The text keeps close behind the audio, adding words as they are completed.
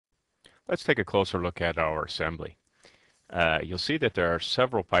Let's take a closer look at our assembly. You'll see that there are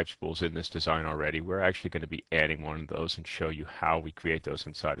several pipe spools in this design already. We're actually going to be adding one of those and show you how we create those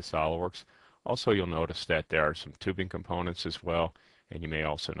inside of SolidWorks. Also, you'll notice that there are some tubing components as well, and you may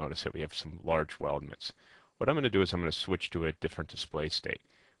also notice that we have some large weldments. What I'm going to do is I'm going to switch to a different display state.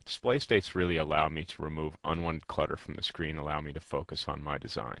 Display states really allow me to remove unwanted clutter from the screen, allow me to focus on my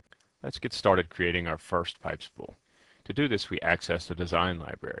design. Let's get started creating our first pipe spool. To do this, we access the design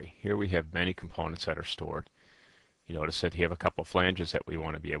library. Here we have many components that are stored. You notice that you have a couple flanges that we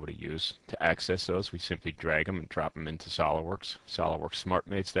want to be able to use. To access those, we simply drag them and drop them into SolidWorks. SolidWorks Smart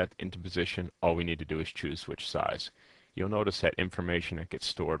mates that into position. All we need to do is choose which size. You'll notice that information that gets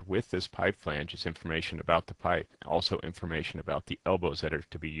stored with this pipe flange is information about the pipe, also information about the elbows that are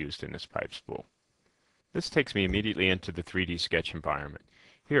to be used in this pipe spool. This takes me immediately into the 3D sketch environment.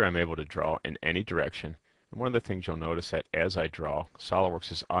 Here I'm able to draw in any direction. And one of the things you'll notice that as I draw,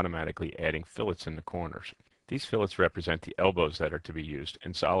 SolidWorks is automatically adding fillets in the corners. These fillets represent the elbows that are to be used,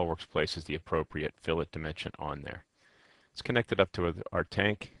 and SolidWorks places the appropriate fillet dimension on there. It's connected up to our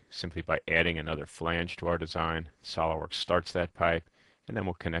tank simply by adding another flange to our design. SolidWorks starts that pipe, and then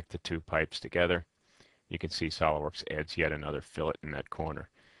we'll connect the two pipes together. You can see SolidWorks adds yet another fillet in that corner.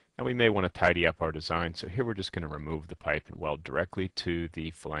 Now we may want to tidy up our design, so here we're just going to remove the pipe and weld directly to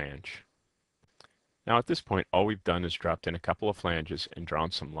the flange. Now at this point, all we've done is dropped in a couple of flanges and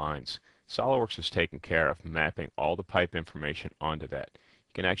drawn some lines. SolidWorks has taken care of mapping all the pipe information onto that.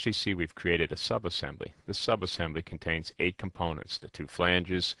 You can actually see we've created a subassembly. This subassembly contains 8 components, the 2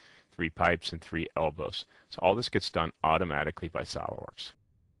 flanges, 3 pipes, and 3 elbows. So all this gets done automatically by SolidWorks.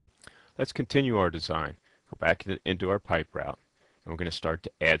 Let's continue our design. Go back into our pipe route, and we're going to start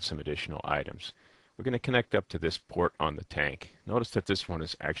to add some additional items. We're going to connect up to this port on the tank. Notice that this one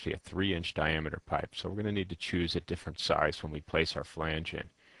is actually a 3-inch diameter pipe, so we're going to need to choose a different size when we place our flange in.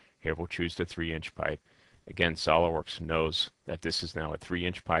 Here we'll choose the 3-inch pipe. Again, SolidWorks knows that this is now a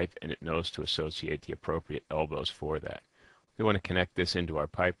 3-inch pipe, and it knows to associate the appropriate elbows for that. We want to connect this into our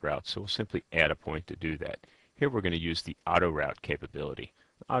pipe route, so we'll simply add a point to do that. Here we're going to use the auto route capability.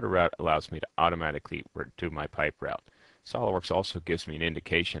 The auto route allows me to automatically do my pipe route. SolidWorks also gives me an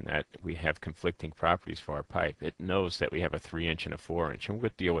indication that we have conflicting properties for our pipe. It knows that we have a 3-inch and a 4-inch, and we'll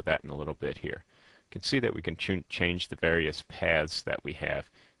deal with that in a little bit here. You can see that we can change the various paths that we have.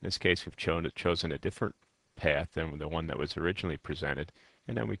 In this case, we've chosen a different path than the one that was originally presented,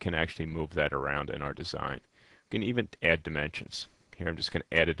 and then we can actually move that around in our design. We can even add dimensions. Here I'm just going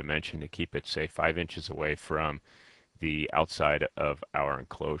to add a dimension to keep it, say, 5 inches away from the outside of our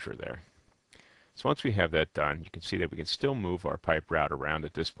enclosure there. So once we have that done, you can see that we can still move our pipe route around.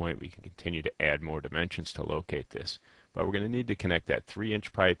 At this point, we can continue to add more dimensions to locate this. But we're going to need to connect that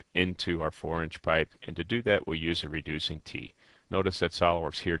 3-inch pipe into our 4-inch pipe, and to do that, we'll use a reducing T. Notice that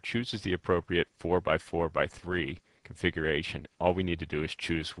SolidWorks here chooses the appropriate 4x4x3 configuration. All we need to do is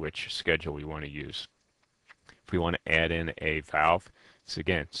choose which schedule we want to use. If we want to add in a valve, it's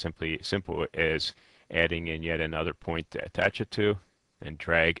again simple as adding in yet another point to attach it to, and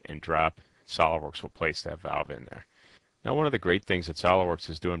drag and drop. SolidWorks will place that valve in there. Now one of the great things that SolidWorks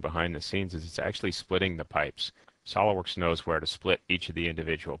is doing behind the scenes is it's actually splitting the pipes. SolidWorks knows where to split each of the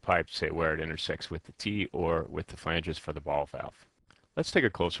individual pipes, say where it intersects with the T or with the flanges for the ball valve. Let's take a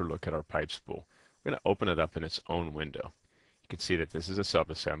closer look at our pipe spool. We're going to open it up in its own window. You can see that this is a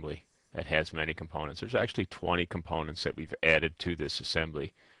subassembly that has many components. There's actually 20 components that we've added to this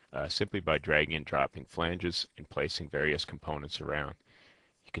assembly simply by dragging and dropping flanges and placing various components around.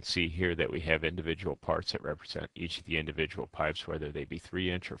 You can see here that we have individual parts that represent each of the individual pipes, whether they be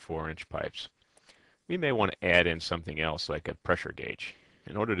 3-inch or 4-inch pipes. We may want to add in something else like a pressure gauge.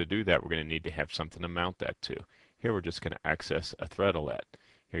 In order to do that, we're going to need to have something to mount that to. Here we're just going to access a threadlet.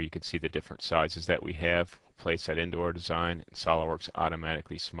 Here you can see the different sizes that we have. We'll place that into our design, and SolidWorks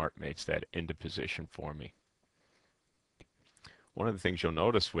automatically smart mates that into position for me. One of the things you'll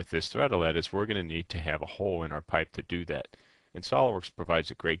notice with this threadlet is we're going to need to have a hole in our pipe to do that. And SolidWorks provides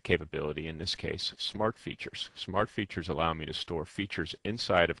a great capability, in this case, smart features. Smart features allow me to store features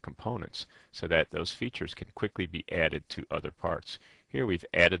inside of components so that those features can quickly be added to other parts. Here we've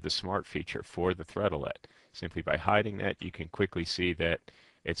added the smart feature for the threadlet. Simply by hiding that, you can quickly see that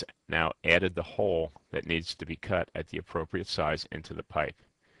it's now added the hole that needs to be cut at the appropriate size into the pipe.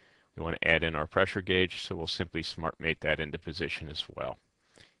 We want to add in our pressure gauge, so we'll simply smart mate that into position as well.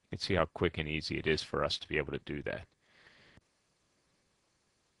 You can see how quick and easy it is for us to be able to do that.